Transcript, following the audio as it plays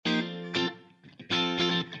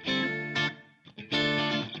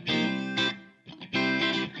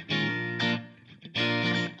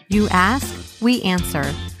You ask, we answer.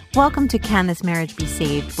 Welcome to Can This Marriage Be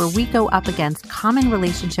Saved, where we go up against common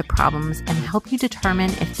relationship problems and help you determine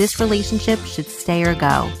if this relationship should stay or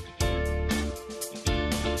go.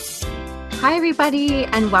 Hi, everybody,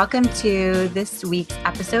 and welcome to this week's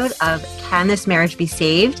episode of Can This Marriage Be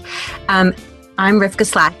Saved? I'm Rivka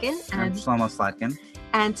Slatkin. And I'm Shlomo Slatkin.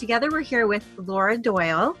 And together we're here with Laura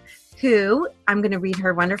Doyle, who I'm going to read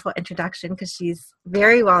her wonderful introduction because she's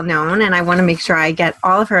very well known, and I want to make sure I get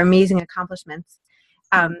all of her amazing accomplishments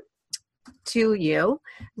to you.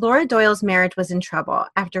 Laura Doyle's marriage was in trouble.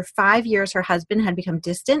 After 5 years, her husband had become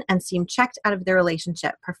distant and seemed checked out of their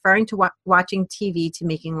relationship, preferring to watching TV to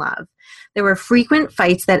making love. There were frequent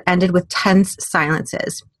fights that ended with tense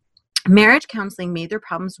silences. Marriage counseling made their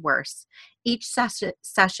problems worse. Each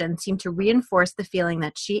session seemed to reinforce the feeling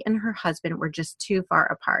that she and her husband were just too far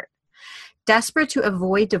apart. Desperate to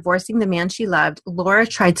avoid divorcing the man she loved, Laura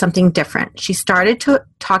tried something different. She started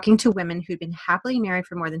talking to women who'd been happily married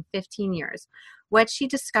for more than 15 years. What she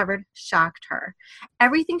discovered shocked her.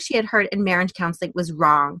 Everything she had heard in marriage counseling was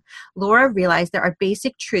wrong. Laura realized there are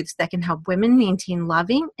basic truths that can help women maintain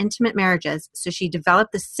loving, intimate marriages, so she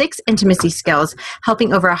developed the 6 intimacy skills,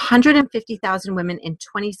 helping over 150,000 women in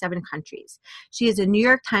 27 countries. She is a New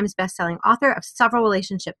York Times bestselling author of several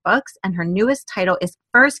relationship books, and her newest title is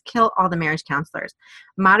First Kill All the Marriage Counselors,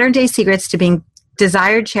 Modern-Day Secrets to Being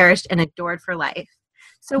Desired, Cherished, and Adored for Life.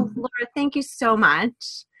 So, Laura, thank you so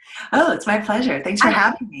much. Oh, it's my pleasure. Thanks for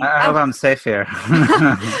having me. I hope I'm safe here.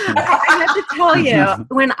 I have to tell you,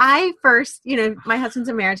 when I first, my husband's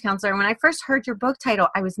a marriage counselor. When I first heard your book title,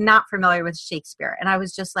 I was not familiar with Shakespeare. And I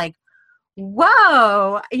was just like,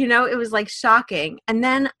 whoa, it was like shocking. And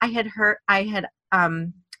then I had read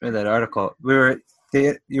that article.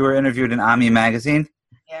 You were interviewed in Ami magazine.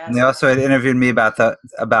 Yes. And they also had interviewed me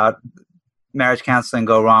about marriage counseling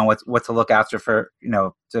go wrong, what to look after for,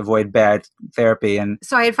 to avoid bad therapy. And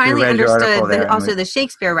so I had finally understood the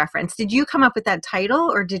Shakespeare reference. Did you come up with that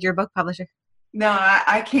title, or did your book publisher? No,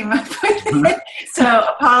 I came up with it. So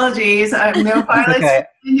apologies. No violence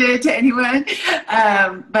to anyone.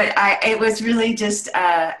 But it was really just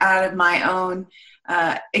out of my own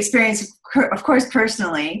experience, of course,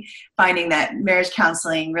 personally, finding that marriage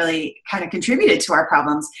counseling really kind of contributed to our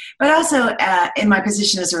problems, but also in my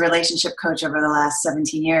position as a relationship coach over the last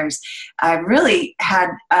 17 years, I really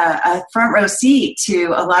had a front row seat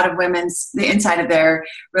to a lot of the inside of their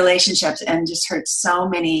relationships, and just heard so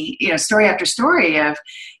many, story after story of,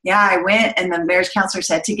 I went and the marriage counselor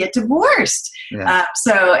said to get divorced. Yeah.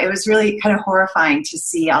 So it was really kind of horrifying to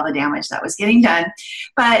see all the damage that was getting done.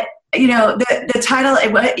 But the title,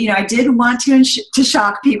 I did want to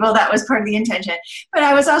shock people. That was part of the intention. But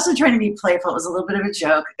I was also trying to be playful. It was a little bit of a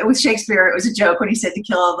joke. With Shakespeare, it was a joke when he said to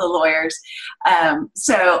kill all the lawyers.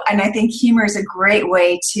 And I think humor is a great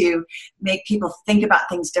way to make people think about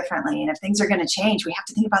things differently. And if things are going to change, we have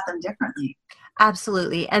to think about them differently.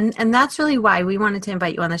 Absolutely. And that's really why we wanted to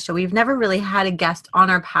invite you on the show. We've never really had a guest on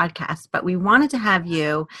our podcast, but we wanted to have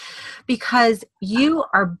you because you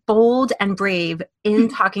are bold and brave in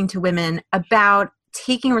talking to women about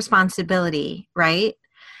taking responsibility, right?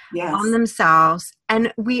 Yes. On themselves.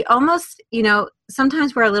 And we almost,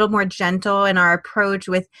 sometimes we're a little more gentle in our approach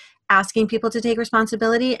with asking people to take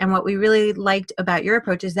responsibility. And what we really liked about your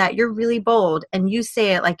approach is that you're really bold and you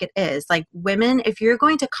say it like it is. Like, women, if you're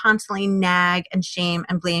going to constantly nag and shame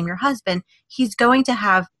and blame your husband, he's going to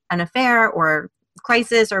have an affair or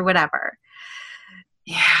crisis or whatever.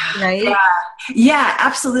 Yeah. Right? Yeah,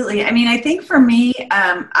 absolutely. I mean, I think for me,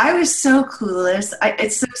 I was so clueless.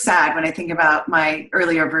 It's so sad when I think about my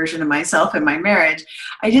earlier version of myself in my marriage.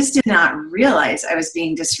 I just did not realize I was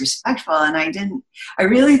being disrespectful. And I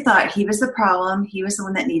really thought he was the problem. He was the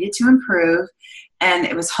one that needed to improve. And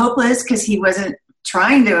it was hopeless because he wasn't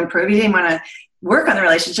trying to improve. He didn't want to work on the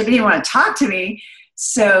relationship. He didn't want to talk to me.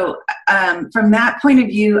 So from that point of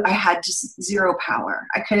view, I had just zero power.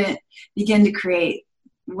 I couldn't begin to create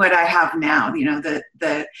what I have now,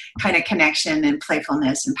 the kind of connection and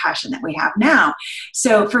playfulness and passion that we have now.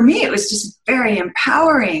 So for me, it was just very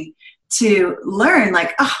empowering to learn,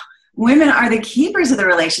 women are the keepers of the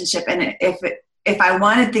relationship. And if I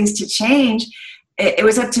wanted things to change, it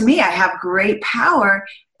was up to me. I have great power.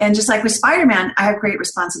 And just like with Spider-Man, I have great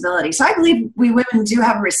responsibility. So I believe we women do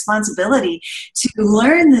have a responsibility to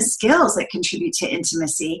learn the skills that contribute to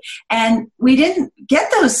intimacy. And we didn't get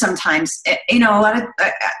those sometimes. A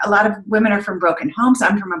lot of women are from broken homes.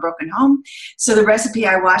 I'm from a broken home. So the recipe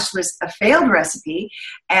I watched was a failed recipe.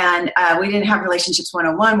 And we didn't have Relationships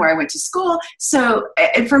 101 where I went to school. So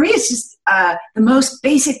for me, it's just the most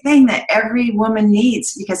basic thing that every woman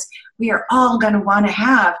needs, because we are all going to want to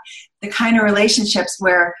have the kind of relationships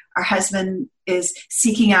where our husband is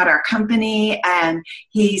seeking out our company, and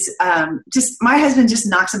he's my husband just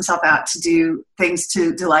knocks himself out to do things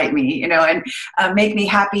to delight me, and make me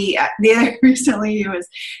happy. The other recently,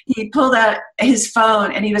 he pulled out his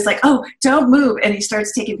phone and he was like, "Oh, don't move," and he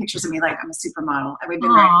starts taking pictures of me like I'm a supermodel, and we've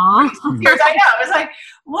been married for years. I know. It was like,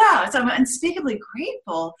 wow. So I'm unspeakably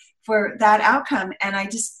grateful for that outcome, and I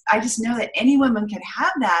just know that any woman can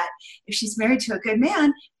have that if she's married to a good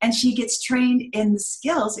man and she gets trained in the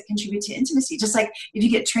skills that contribute to intimacy. Just like if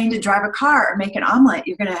you get trained to drive a car or make an omelet,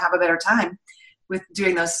 you're going to have a better time with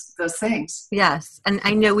doing those things. Yes, and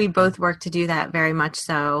I know we both work to do that very much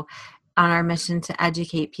so on our mission to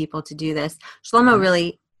educate people to do this. Shlomo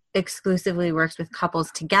really exclusively works with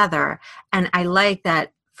couples together, and I like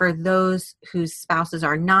that for those whose spouses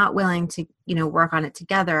are not willing to, work on it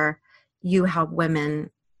together, you help women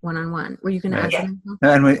one-on-one. Were you going to ask something?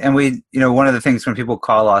 And we, one of the things when people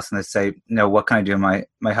call us and they say, what can I do?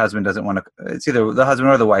 My husband doesn't want to, it's either the husband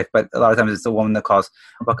or the wife, but a lot of times it's the woman that calls,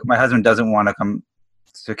 my husband doesn't want to come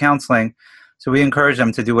to counseling. So we encourage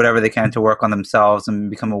them to do whatever they can to work on themselves and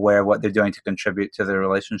become aware of what they're doing to contribute to their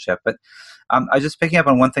relationship. But I was just picking up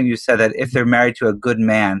on one thing you said, that if they're married to a good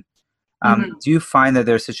man, do you find that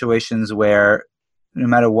there are situations where no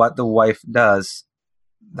matter what the wife does,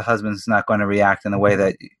 the husband's not going to react in the way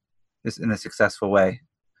that is in a successful way?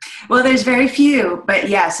 Well, there's very few, but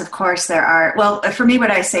yes, of course there are. Well, for me,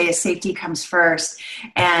 what I say is safety comes first.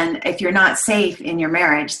 And if you're not safe in your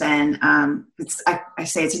marriage, then I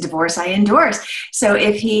say it's a divorce I endorse. So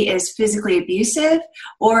if he is physically abusive,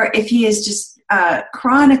 or if he is just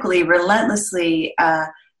chronically, relentlessly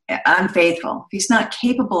unfaithful, if he's not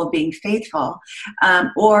capable of being faithful,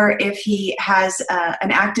 or if he has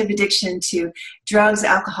an active addiction to drugs,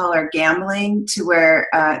 alcohol, or gambling to where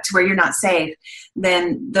you're not safe,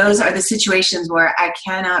 then those are the situations where I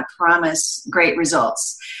cannot promise great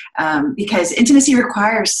results, because intimacy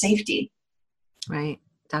requires safety. Right,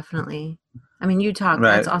 definitely. I mean, you talk.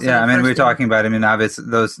 Right. That's also yeah. I mean, we're talking about. I mean, obviously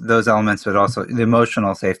those elements, but also the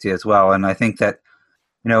emotional safety as well. And I think that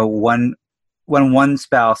when one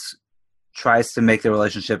spouse tries to make the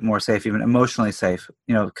relationship more safe, even emotionally safe,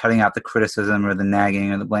 cutting out the criticism or the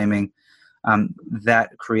nagging or the blaming,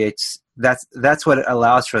 that's what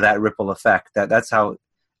allows for that ripple effect. That's how it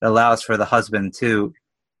allows for the husband to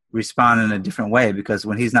respond in a different way, because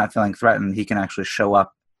when he's not feeling threatened, he can actually show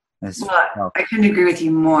up. Well, I couldn't agree with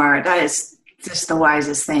you more. That is just the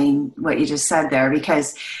wisest thing, what you just said there,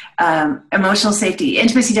 because emotional safety,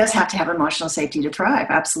 intimacy does have to have emotional safety to thrive.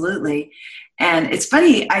 Absolutely. And it's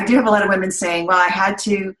funny, I do have a lot of women saying, well, I have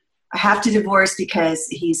to divorce because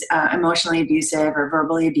he's emotionally abusive or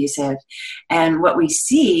verbally abusive. And what we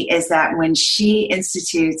see is that when she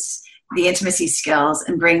institutes the intimacy skills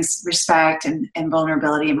and brings respect and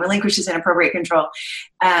vulnerability and relinquishes inappropriate control,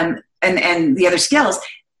 and the other skills,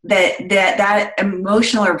 that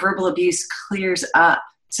emotional or verbal abuse clears up.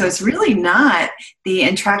 So it's really not the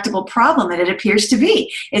intractable problem that it appears to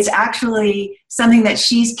be. It's actually something that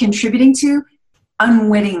she's contributing to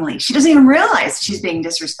unwittingly. She doesn't even realize she's being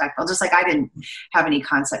disrespectful, just like I didn't have any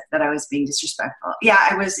concept that I was being disrespectful. Yeah,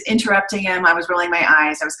 I was interrupting him. I was rolling my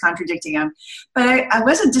eyes. I was contradicting him. But I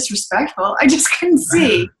wasn't disrespectful. I just couldn't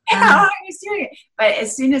see how I was doing it. But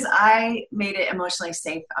as soon as I made it emotionally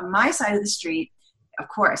safe on my side of the street, of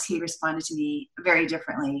course, he responded to me very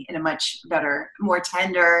differently, in a much better, more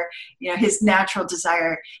tender, his natural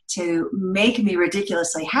desire to make me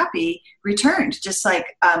ridiculously happy returned, just like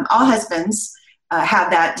all husbands have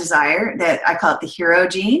that desire, that I call it the hero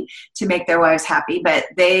gene, to make their wives happy. But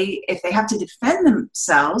if they have to defend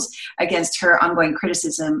themselves against her ongoing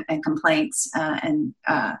criticism and complaints and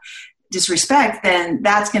disrespect, then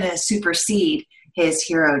that's going to supersede his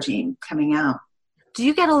hero gene coming out. Do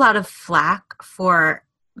you get a lot of flack for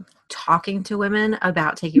talking to women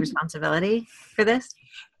about taking responsibility for this?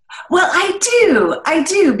 Well, I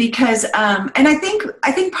do, because, and I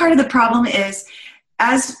think part of the problem is,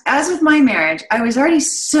 as with my marriage, I was already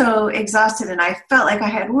so exhausted, and I felt like I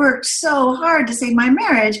had worked so hard to save my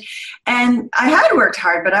marriage, and I had worked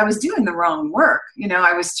hard, but I was doing the wrong work.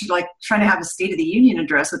 I was like trying to have a State of the Union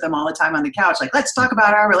address with them all the time on the couch, like, let's talk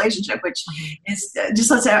about our relationship, which is just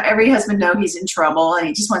lets every husband know he's in trouble and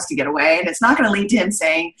he just wants to get away, and it's not going to lead to him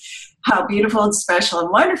saying how beautiful and special and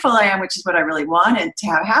wonderful I am, which is what I really wanted to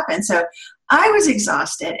have happen. So I was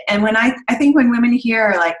exhausted, and when I think when women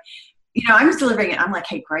hear like, I'm delivering it, I'm like,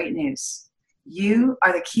 hey, great news. You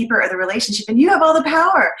are the keeper of the relationship and you have all the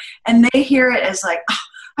power. And they hear it as like, oh,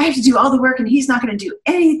 I have to do all the work and he's not going to do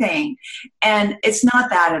anything. And it's not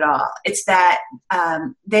that at all. It's that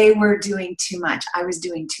they were doing too much. I was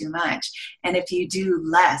doing too much. And if you do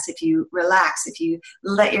less, if you relax, if you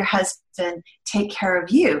let your husband take care of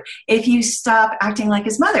you, if you stop acting like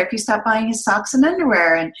his mother, if you stop buying his socks and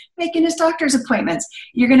underwear and making his doctor's appointments,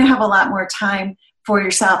 you're going to have a lot more time for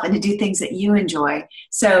yourself and to do things that you enjoy.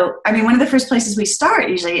 So, I mean, one of the first places we start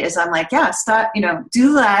usually is I'm like, yeah, stop,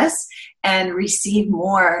 do less and receive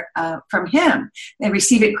more from him, and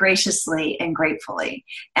receive it graciously and gratefully.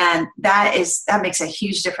 And that makes a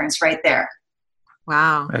huge difference right there.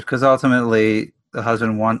 Wow. Because ultimately the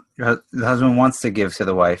husband wants to give to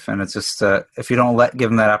the wife. And it's just, if you don't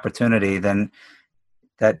give him that opportunity, then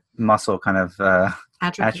that muscle kind of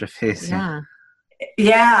atrophies. Yeah.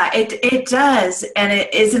 Yeah, it does. And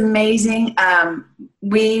it is amazing.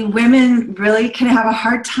 We women really can have a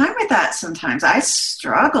hard time with that sometimes. I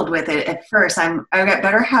struggled with it at first. I've got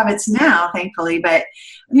better habits now, thankfully. But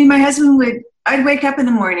I mean, my husband I'd wake up in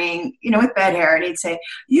the morning, with bed hair, and he'd say,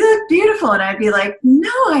 "You look beautiful." And I'd be like, "No,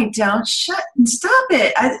 I don't. Stop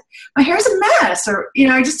it. My hair's a mess." Or,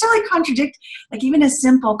 I just totally contradict, like even a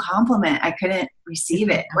simple compliment, I couldn't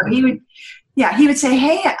receive it. Or he would say,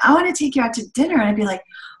 "Hey, I want to take you out to dinner." And I'd be like,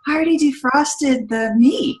 "I already defrosted the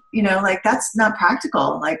meat, like that's not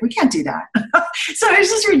practical. Like we can't do that." So I was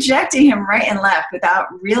just rejecting him right and left without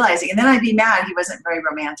realizing. And then I'd be mad he wasn't very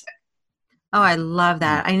romantic. Oh, I love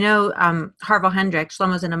that. I know Harville Hendricks,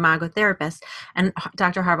 Shlomo's an imago therapist, and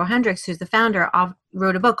Dr. Harville Hendricks, who's the founder,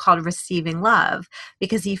 wrote a book called Receiving Love,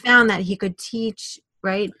 because he found that he could teach,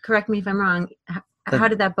 right? Correct me if I'm wrong. How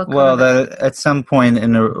did that book come about? That at some point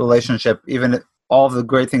in a relationship, even all the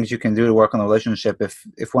great things you can do to work on the relationship,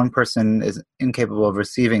 if one person is incapable of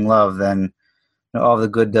receiving love, then all the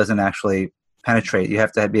good doesn't actually penetrate. You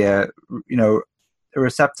have to be a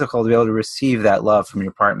receptacle to be able to receive that love from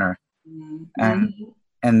your partner. Mm-hmm.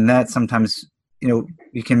 And that sometimes, you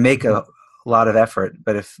can make a lot of effort,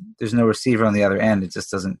 but if there's no receiver on the other end, it just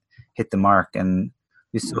doesn't hit the mark, and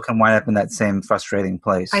you still can wind up in that same frustrating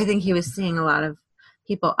place. I think he was seeing a lot of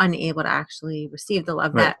people unable to actually receive the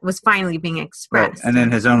love that was finally being expressed. Right. And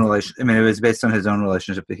in his own relation, it was based on his own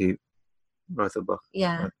relationship that he wrote the book.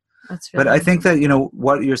 Yeah, that's really. But I think that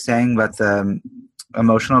what you're saying about the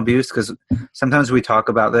emotional abuse, because sometimes we talk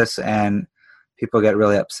about this and people get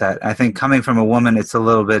really upset. I think coming from a woman, it's a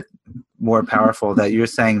little bit more powerful that you're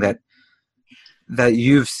saying that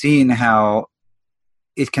you've seen how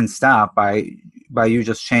it can stop by you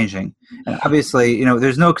just changing. And obviously,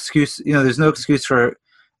 there's no excuse. There's no excuse for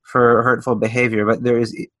hurtful behavior, but there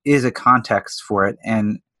is a context for it.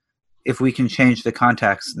 And if we can change the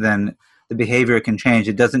context, then the behavior can change.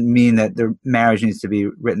 It doesn't mean that the marriage needs to be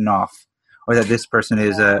written off, or that this person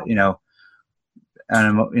is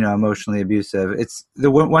emotionally abusive. It's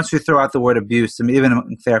once you throw out the word abuse,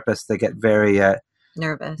 even therapists, they get very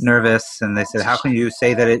nervous, and they said, "How can you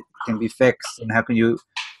say that it can be fixed? And how can you,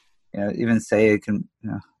 even say it can?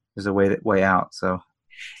 There's a way out." So.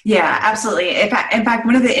 Yeah, absolutely. In fact,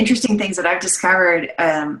 one of the interesting things that I've discovered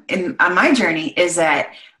on my journey is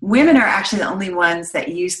that women are actually the only ones that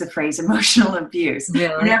use the phrase emotional abuse.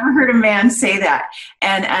 Really? I've never heard a man say that.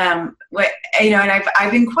 And and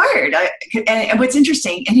I've inquired. And what's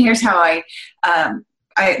interesting, and here's how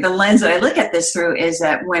the lens that I look at this through, is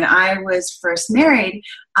that when I was first married,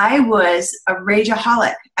 I was a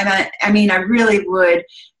rageaholic, and I really would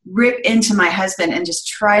rip into my husband and just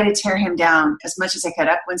try to tear him down as much as I could,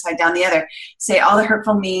 up one side, down the other, say all the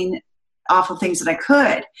hurtful, mean, awful things that I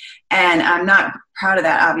could. And I'm not proud of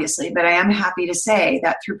that, obviously, but I am happy to say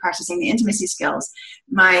that through practicing the intimacy skills,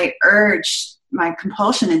 my urge, my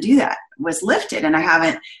compulsion to do that was lifted. And I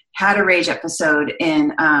haven't had a rage episode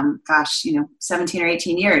in, 17 or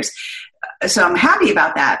 18 years. So I'm happy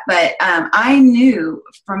about that. But I knew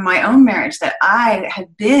from my own marriage that I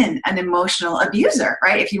had been an emotional abuser,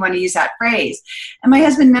 right? If you want to use that phrase. And my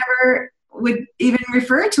husband never would even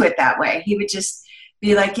refer to it that way. He would just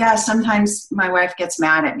be like, "Yeah, sometimes my wife gets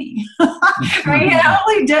mad at me."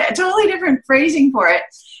 Right? Totally different phrasing for it.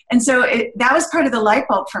 And so that was part of the light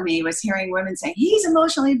bulb for me, was hearing women saying, "He's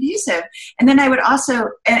emotionally abusive." And then I would also,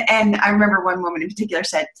 and I remember one woman in particular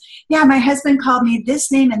said, "Yeah, my husband called me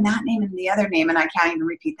this name and that name and the other name, and I can't even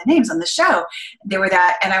repeat the names on the show." They were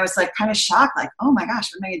that, and I was like kind of shocked, like, "Oh my gosh,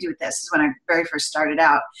 what am I going to do with this?" This is when I very first started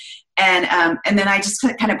out. And then I just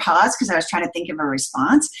kind of paused because I was trying to think of a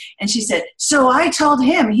response. And she said, "So I told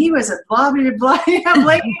him he was a blah, blah, blah." I'm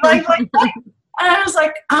like, I was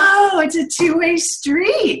like, oh, it's a two-way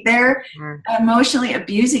street. They're emotionally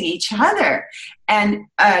abusing each other. And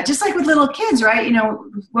just like with little kids, right? You know,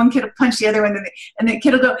 one kid will punch the other one, and the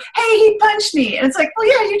kid will go, hey, he punched me. And it's like, well,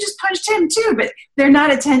 yeah, you just punched him too. But they're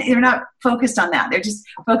not focused on that. They're just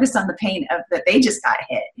focused on the pain of that they just got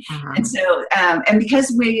hit. And so, and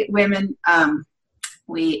because we women,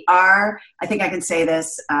 we are, I think I can say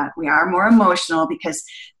this, we are more emotional, because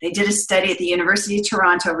they did a study at the University of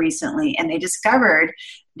Toronto recently, and they discovered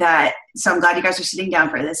that, so I'm glad you guys are sitting down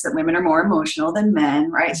for this, that women are more emotional than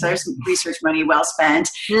men, right? So there's research money well spent.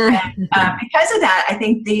 And, because of that, I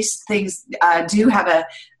think these things do have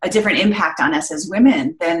a different impact on us as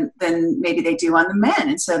women than maybe they do on the men.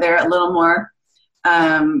 And so they're a little more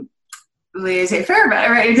laissez-faire about it,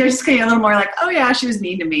 right? They're just getting a little more like, oh yeah, she was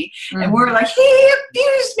mean to me. And we're like, he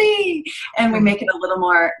abused me. And we make it a little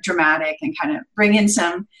more dramatic and kind of bring in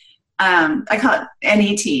some, I call it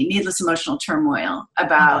NET, needless emotional turmoil,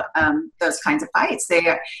 about those kinds of fights. They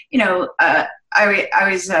are, you know, I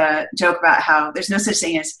always joke about how there's no such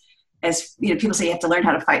thing as, you know, people say you have to learn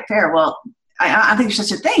how to fight fair. Well, I don't think there's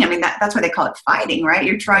such a thing. I mean, that's why they call it fighting, right?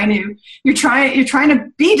 You're trying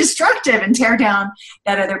to be destructive and tear down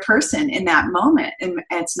that other person in that moment. And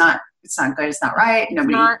it's not good. It's not right.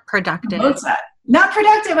 Nobody not productive. promotes that. Not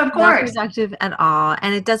productive, of course. Not productive at all.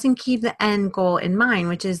 And it doesn't keep the end goal in mind,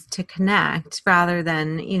 which is to connect rather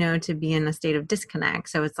than, you know, to be in a state of disconnect.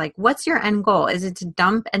 So it's like, what's your end goal? Is it to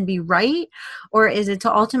dump and be right? Or is it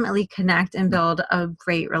to ultimately connect and build a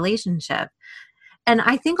great relationship? And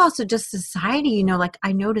I think also just society, you know, like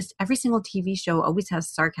I noticed every single TV show always has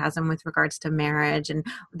sarcasm with regards to marriage, and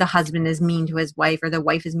the husband is mean to his wife or the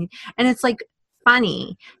wife is mean. And it's like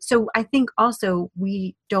funny. So I think also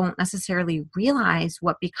we don't necessarily realize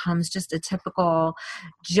what becomes just a typical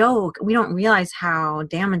joke. We don't realize how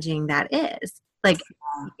damaging that is. Like,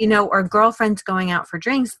 you know, or girlfriends going out for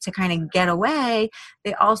drinks to kind of get away,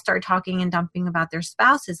 they all start talking and dumping about their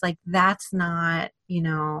spouses. Like that's not, you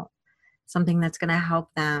know, something that's going to help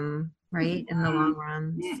them, right, in the long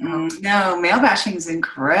run. So. No, male bashing is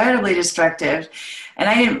incredibly destructive. And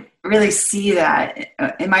I didn't really see that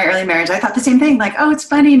in my early marriage. I thought the same thing, like, oh, it's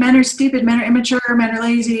funny, men are stupid, men are immature, men are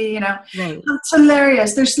lazy, you know. Right. Oh, it's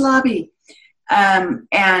hilarious, they're slobby.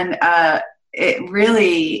 It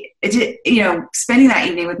really, you know, spending that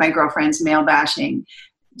evening with my girlfriend's male bashing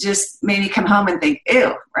just made me come home and think,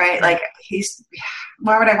 ew, right? Like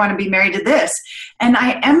why would I want to be married to this? And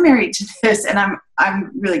I am married to this, and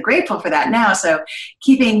I'm really grateful for that now. So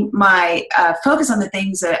keeping my focus on the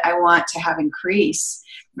things that I want to have increase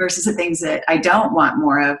versus the things that I don't want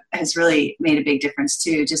more of has really made a big difference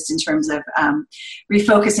too, just in terms of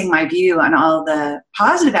refocusing my view on all the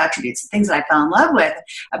positive attributes, the things that I fell in love with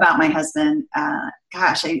about my husband.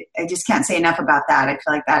 Gosh, I just can't say enough about that. I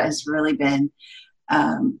feel like that has really been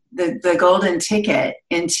the golden ticket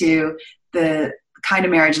into the kind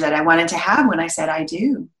of marriage that I wanted to have when I said I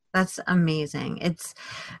do. That's amazing. It's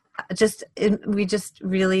we just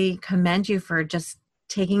really commend you for just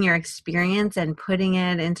taking your experience and putting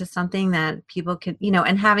it into something that people could, you know,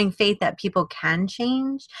 and having faith that people can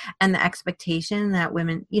change, and the expectation that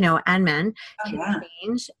women, you know, and men can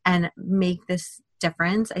change and make this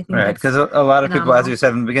difference. I think right, because a lot of people, as you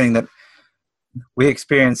said in the beginning, that we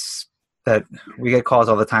experience that we get calls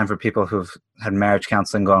all the time for people who've had marriage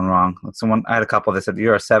counseling gone wrong. I had a couple that said,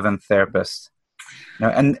 you're a seventh therapist. You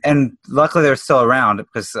know, and luckily they're still around,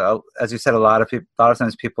 because as you said, a lot of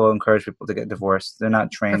times people encourage people to get divorced. They're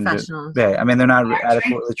not trained. Professionals. I mean, they're not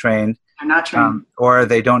adequately trained. They're not trained. Or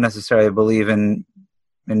they don't necessarily believe in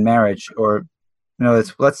marriage, or, you know,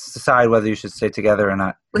 let's decide whether you should stay together or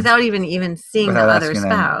not. Without even seeing the other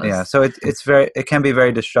spouse. Yeah. So it can be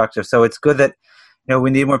very destructive. So it's good that, you know,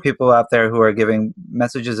 we need more people out there who are giving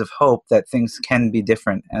messages of hope that things can be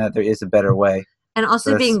different and that there is a better way. And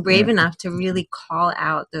also being brave enough to really call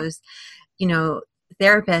out those, you know,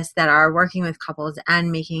 therapists that are working with couples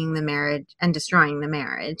and making the marriage and destroying the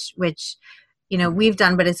marriage, which, you know, we've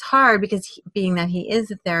done, but it's hard because being that he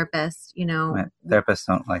is a therapist, you know. Right. Therapists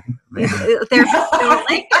don't like it. Therapists don't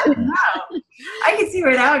like it. Wow. I can see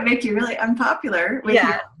where that would make you really unpopular.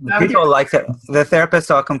 People like that. The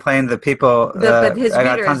therapists all complain that people, I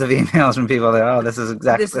got tons of emails from people that,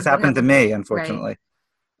 this happened to me, unfortunately.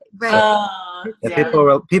 Right.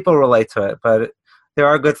 People relate to it, but there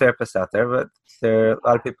are good therapists out there, but there are a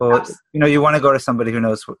lot of people, you know, you want to go to somebody who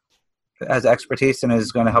knows, has expertise and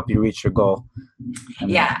is going to help you reach your goal.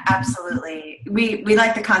 Yeah, absolutely. We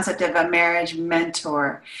like the concept of a marriage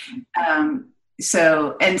mentor.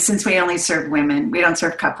 So, and since we only serve women, we don't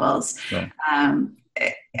serve couples. Right.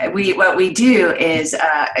 What we do is,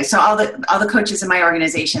 so all the coaches in my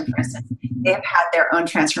organization, for instance, they have had their own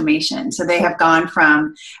transformation. So they have gone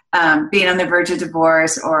from being on the verge of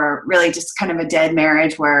divorce, or really just kind of a dead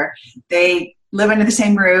marriage where they live under the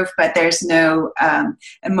same roof, but there's no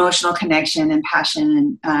emotional connection and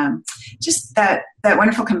passion, and just that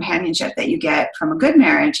wonderful companionship that you get from a good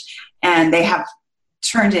marriage. And they have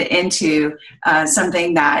turned it into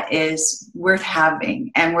something that is worth having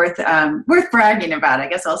and worth bragging about, I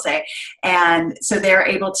guess I'll say. And so they're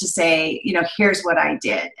able to say, here's what I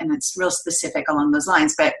did. And it's real specific along those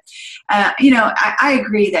lines. But, I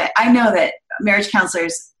agree that I know that marriage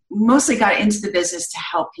counselors mostly got into the business to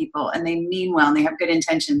help people, and they mean well and they have good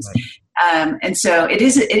intentions. Right. And so it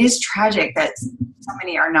is tragic that so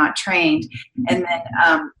many are not trained. And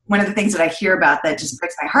then one of the things that I hear about that just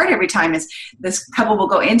breaks my heart every time is this couple will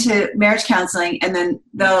go into marriage counseling, and then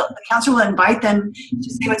the counselor will invite them to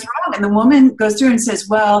say what's wrong. And the woman goes through and says,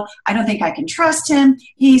 well, I don't think I can trust him.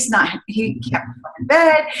 He can't perform in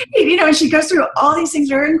bed. And she goes through all these things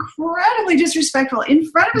that are incredibly disrespectful in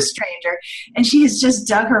front of a stranger. And she has just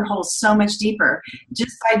dug her hole so much deeper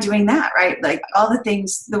just by doing that, right? Like all the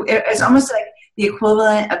things, it's almost like the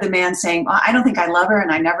equivalent of the man saying, well, I don't think I love her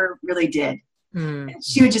and I never really did. And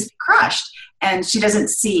she would just be crushed. And she doesn't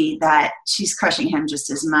see that she's crushing him just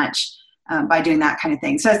as much by doing that kind of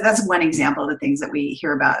thing. So that's one example of the things that we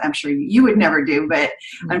hear about. I'm sure you would never do, but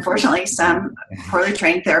unfortunately some poorly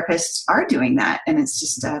trained therapists are doing that. And it's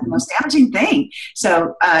just the most damaging thing.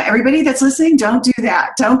 So everybody that's listening, don't do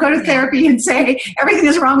that. Don't go to therapy and say everything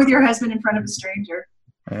is wrong with your husband in front of a stranger.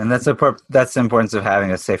 And that's the importance of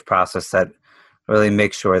having a safe process that really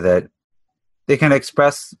makes sure that they can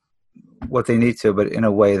express what they need to, but in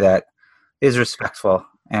a way that is respectful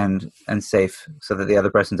and safe, so that the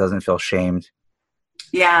other person doesn't feel shamed.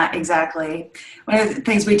 Yeah, exactly. One of the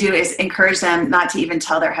things we do is encourage them not to even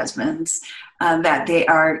tell their husbands that they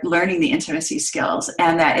are learning the intimacy skills,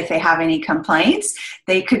 and that if they have any complaints,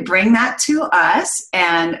 they could bring that to us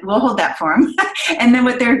and we'll hold that for them. And then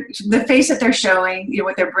the face that they're showing,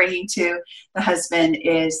 what they're bringing to the husband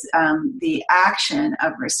is the action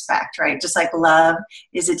of respect, right? Just like love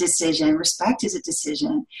is a decision, respect is a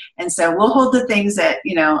decision. And so we'll hold the things that,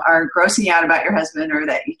 are grossing you out about your husband or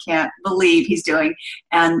that you can't believe he's doing.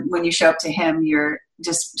 And when you show up to him, you're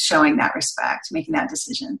just showing that respect, making that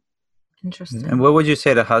decision. Interesting. And what would you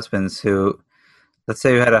say to husbands who, let's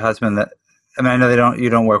say you had a husband that, I know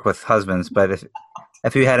you don't work with husbands, but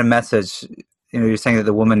if you had a message, you're saying that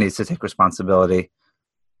the woman needs to take responsibility.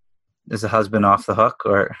 Is the husband off the hook,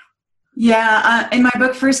 or? Yeah. In my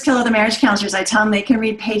book, First Kill of the Marriage Counselors, I tell them they can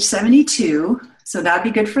read page 72. So that'd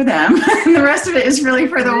be good for them. And the rest of it is really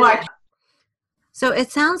for the wife. So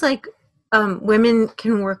it sounds like women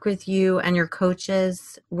can work with you and your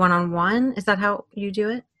coaches one-on-one. Is that how you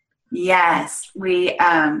do it? Yes, we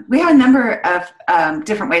have a number of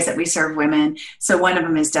different ways that we serve women. So one of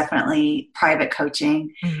them is definitely private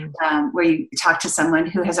coaching, where you talk to someone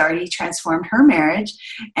who has already transformed her marriage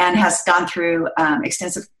and has gone through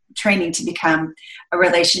extensive training to become a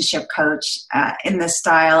relationship coach in the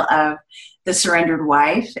style of The Surrendered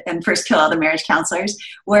Wife and First Kill All the Marriage Counselors,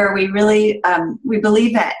 where we really we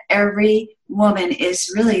believe that every woman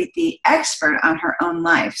is really the expert on her own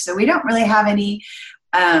life. So we don't really have any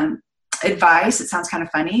advice. It sounds kind of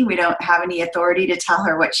funny. We don't have any authority to tell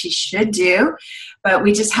her what she should do, but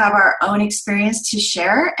we just have our own experience to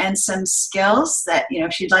share and some skills that,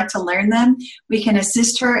 if she'd like to learn them, we can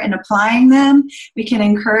assist her in applying them. We can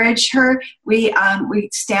encourage her. We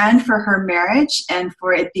stand for her marriage and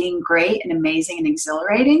for it being great and amazing and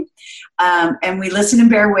exhilarating. And we listen and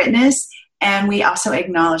bear witness. And we also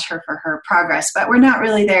acknowledge her for her progress, but we're not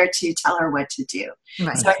really there to tell her what to do.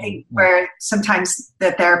 Right. So I think where sometimes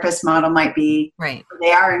the therapist model might be, right,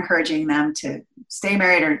 they are encouraging them to stay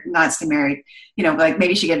married or not stay married, like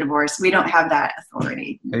maybe she get divorced. We don't have that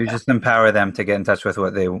authority. You just empower them to get in touch with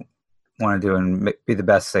what they want to do and be the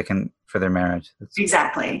best they can for their marriage.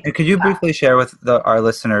 Exactly. And could you briefly share with our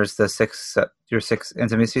listeners your 6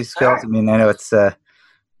 intimacy skills? Sure. I know it's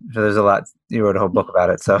there's a lot. You wrote a whole book about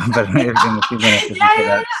it, but in a few minutes, if you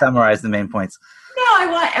could summarize the main points. No, I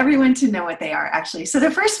want everyone to know what they are, actually. So the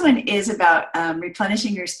first one is about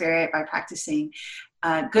replenishing your spirit by practicing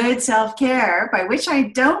good self-care, by which I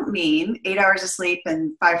don't mean 8 hours of sleep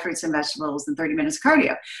and 5 fruits and vegetables and 30 minutes of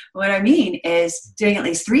cardio. What I mean is doing at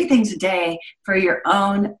least 3 things a day for your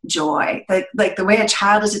own joy. Like the way a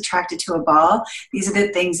child is attracted to a ball, these are the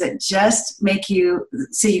things that just make you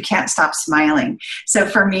so you can't stop smiling. So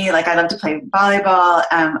for me, I love to play volleyball.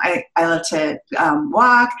 I love to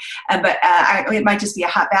walk, but it might just be a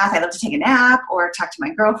hot bath. I love to take a nap or talk to my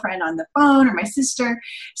girlfriend on the phone or my sister.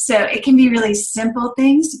 So it can be really simple little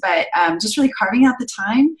things, but just really carving out the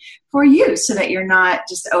time for you so that you're not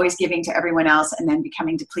just always giving to everyone else and then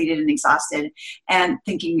becoming depleted and exhausted and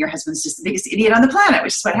thinking your husband's just the biggest idiot on the planet,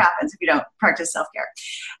 which is what happens if you don't practice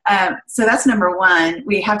self-care. So that's number one.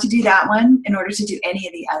 We have to do that one in order to do any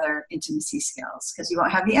of the other intimacy skills, because you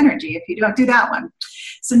won't have the energy if you don't do that one.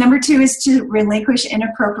 So number two is to relinquish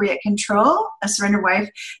inappropriate control. A surrender wife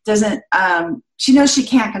doesn't, she knows she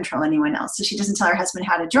can't control anyone else. So she doesn't tell her husband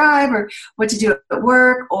how to drive or what to do at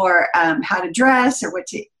work or how to dress or what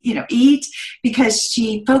to, eat, because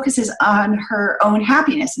she focuses on her own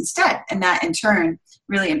happiness instead. And that in turn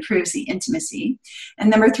really improves the intimacy. And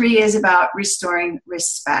number three is about restoring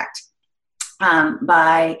respect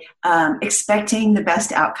by expecting the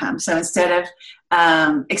best outcome. So instead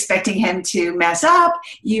of expecting him to mess up,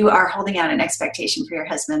 you are holding out an expectation for your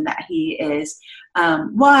husband that he is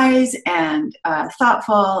wise and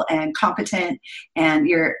thoughtful and competent, and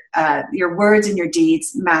your words and your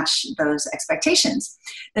deeds match those expectations.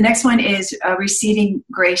 The next one is receiving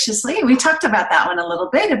graciously. We talked about that one a little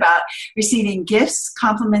bit, about receiving gifts,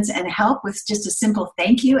 compliments, and help with just a simple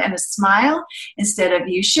thank you and a smile instead of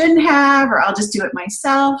you shouldn't have, or I'll just do it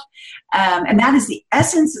myself. And that is the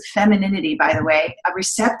essence of femininity, by the way. A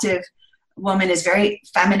receptive woman is very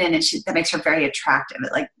feminine, and that makes her very attractive.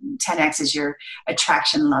 Like 10x is your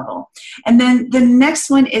attraction level. And then the next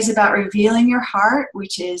one is about revealing your heart,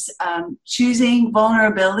 which is choosing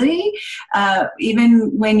vulnerability.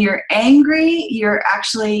 Even when you're angry,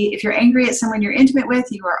 if you're angry at someone you're intimate with,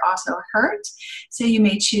 you are also hurt. So you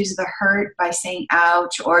may choose the hurt by saying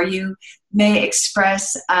ouch, or you may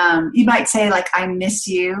express, you might say like, I miss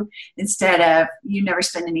you, instead of you never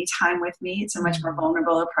spend any time with me. It's a much more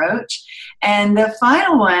vulnerable approach. And the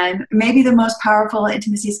final one, maybe the most powerful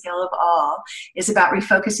intimacy skill of all, is about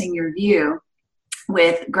refocusing your view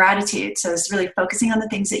with gratitude. So it's really focusing on the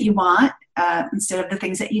things that you want instead of the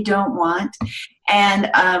things that you don't want. And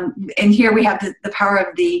here we have the power of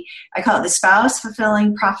I call it the spouse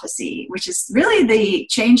fulfilling prophecy, which is really the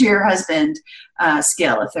change your husband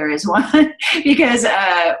skill, if there is one, because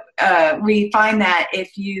we find that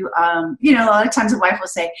if you, a lot of times a wife will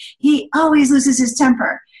say, he always loses his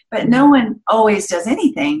temper, but no one always does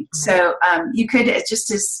anything. So you could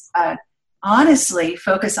just as honestly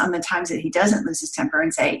focus on the times that he doesn't lose his temper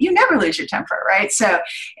and say, you never lose your temper, right? So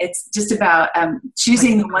it's just about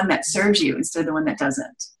choosing the one that serves you instead of the one that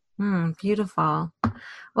doesn't. Beautiful.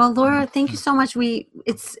 Well, Laura, thank you so much.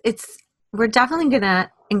 We're definitely going to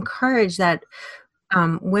encourage that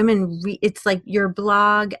women, it's like your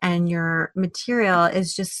blog and your material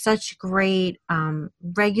is just such great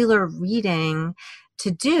regular reading to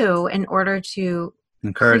do in order to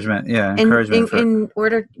encouragement in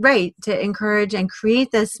order to encourage and create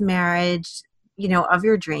this marriage of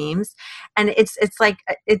your dreams. And it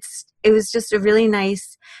was just a really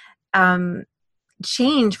nice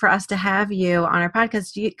change for us to have you on our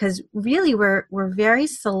podcast, because really we're very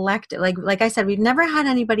selective. Like I said, we've never had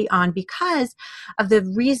anybody on because of the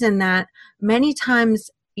reason that many times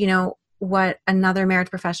what another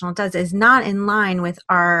marriage professional does is not in line with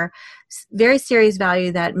our very serious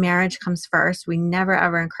value that marriage comes first. We never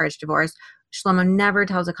ever encourage divorce. Shlomo never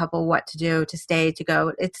tells a couple what to do, to stay, to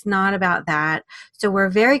go. It's not about that. So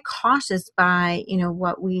we're very cautious by,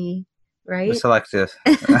 what we, right? We're selective.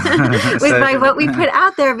 By what we put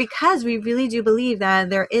out there, because we really do believe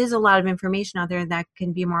that there is a lot of information out there that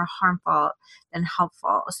can be more harmful than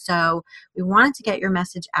helpful. So we wanted to get your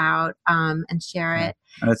message out and share it.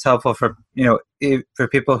 And it's helpful for, for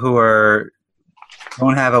people who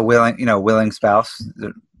don't have a willing spouse,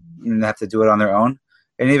 they have to do it on their own.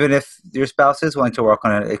 And even if your spouse is willing to work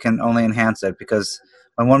on it, it can only enhance it, because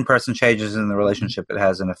when one person changes in the relationship, it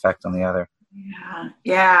has an effect on the other.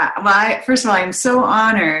 Yeah. Well, first of all, I'm so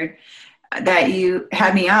honored that you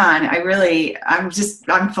had me on. I'm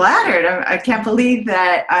flattered. I can't believe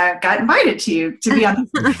that I got invited to be on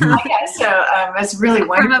this podcast. So that's really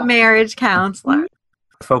wonderful. From a marriage counselor.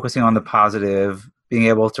 Focusing on the positive, being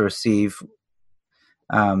able to receive,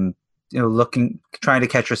 trying to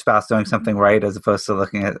catch your spouse doing something right as opposed to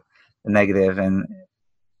looking at the negative. And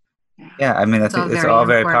I think it's all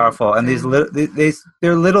very powerful. And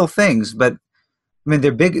they're little things, but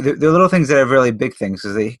they're big. They're little things that are really big things,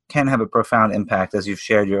 because they can have a profound impact, as you've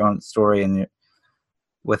shared your own story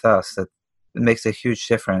with us. That it makes a huge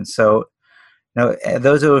difference. So,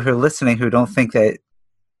 those who are listening who don't think that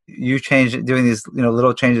doing these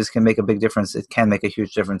little changes can make a big difference, it can make a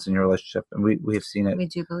huge difference in your relationship, and we have seen it. We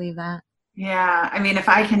do believe that. Yeah, I mean, if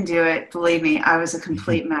I can do it, believe me, I was a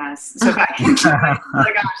complete mess. So if I can do it, oh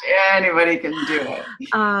my gosh, anybody can do it.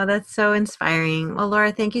 Oh, that's so inspiring. Well,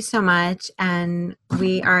 Laura, thank you so much. And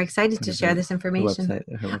we are excited to share this information. Her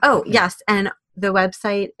website, oh, yes. And the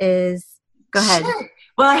website is, go ahead. Sure.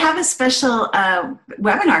 Well, I have a special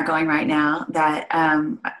webinar going right now that,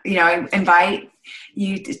 I invite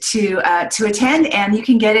you to attend, and you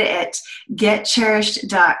can get it at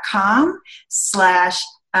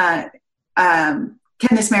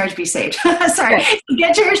getcherished.com/can this marriage be saved? Sorry,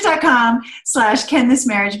 getcherished.com/can this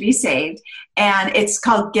marriage be saved. And it's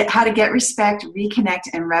called How to Get Respect, Reconnect,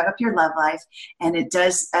 and Rev Up Your Love Life. And it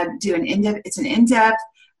does do an in-depth, it's an in-depth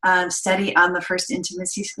study on the second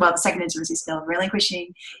intimacy skill of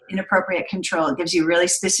relinquishing inappropriate control. It gives you really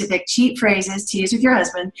specific cheat phrases to use with your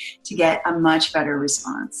husband to get a much better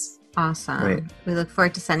response. Awesome. Great. We look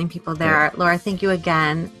forward to sending people there. Great. Laura, thank you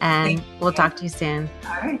again, and we'll talk to you soon.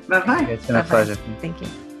 All right. Bye-bye. It's been a pleasure. Thank you.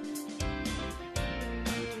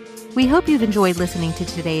 We hope you've enjoyed listening to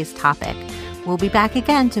today's topic. We'll be back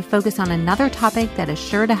again to focus on another topic that is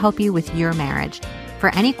sure to help you with your marriage. For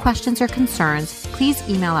any questions or concerns, please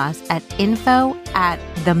email us at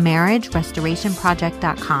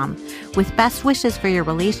info@themarriagerestorationproject.com with best wishes for your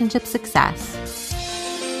relationship success.